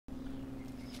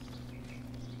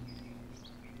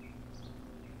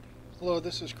Hello,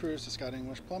 this is Cruz with Scott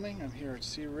English Plumbing. I'm here at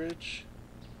Sea Ridge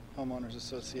Homeowners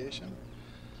Association.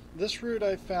 This route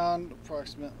I found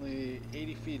approximately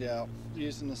 80 feet out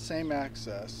using the same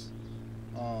access.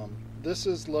 This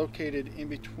is located in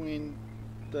between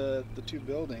the two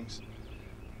buildings.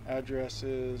 Address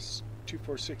is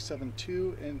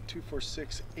 24672 and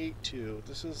 24682.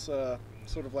 This is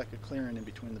sort of like a clearing in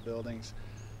between the buildings.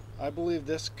 I believe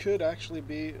this could actually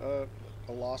be a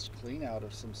lost clean out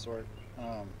of some sort.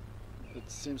 It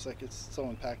seems like it's so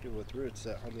impacted with roots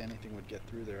that hardly anything would get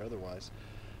through there otherwise.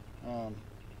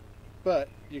 But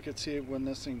you can see when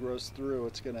this thing grows through,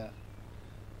 it's going to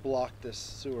block this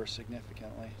sewer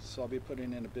significantly. So I'll be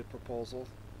putting in a bid proposal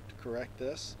to correct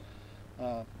this.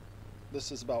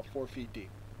 This is about 4 feet deep.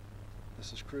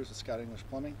 This is Cruz with Scott English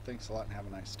Plumbing. Thanks a lot and have a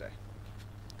nice day.